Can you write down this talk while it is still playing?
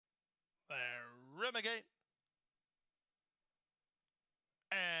in the gate.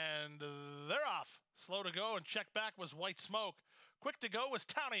 And they're off. Slow to go and check back was White Smoke. Quick to go was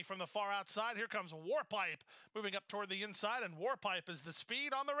Towney from the far outside. Here comes Warpipe moving up toward the inside, and Warpipe is the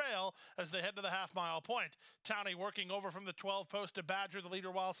speed on the rail as they head to the half-mile point. Towney working over from the 12 post to Badger, the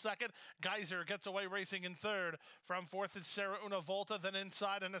leader, while second. Geyser gets away racing in third. From fourth is Sarah Una Volta, then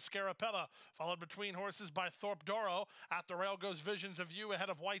inside and Escarapella, followed between horses by Thorpe Doro. At the rail goes Visions of You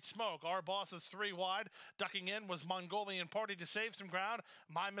ahead of White Smoke. Our Boss is 3 wide. Ducking in was Mongolian Party to save some ground.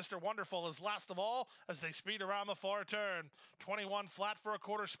 My Mr. Wonderful is last of all as they speed around the far turn. 21 flat for a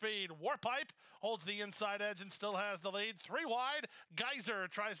quarter speed. Warpipe holds the inside edge and still has the lead. 3 wide. Geyser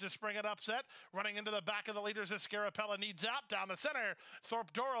tries to spring it upset. Running into the back of the leaders as Escarapella needs out down the center.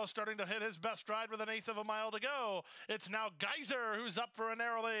 Thorpe Doro starting to hit his best stride with 1/8 of a mile to go. It's now Geyser who's up for a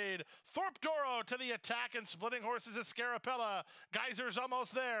narrow lead. Thorpe Doro to the attack and splitting horses Escarapella. Geyser's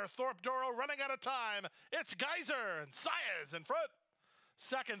almost there. Thorpe Doro running out of time. It's Geyser and Saez in front.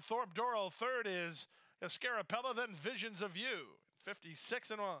 Second, Thorpe Doro. Third is Escarapella, then Visions of You.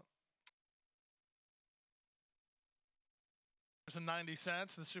 56-1.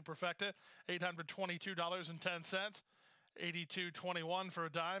 $0.90. The Superfecta, $822.10. $82.21 for a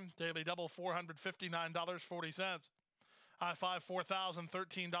dime. Daily double, $459.40. High five,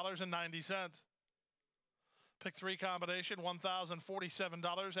 $4,013.90. Pick 3 combination,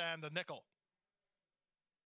 $1,047 and a nickel.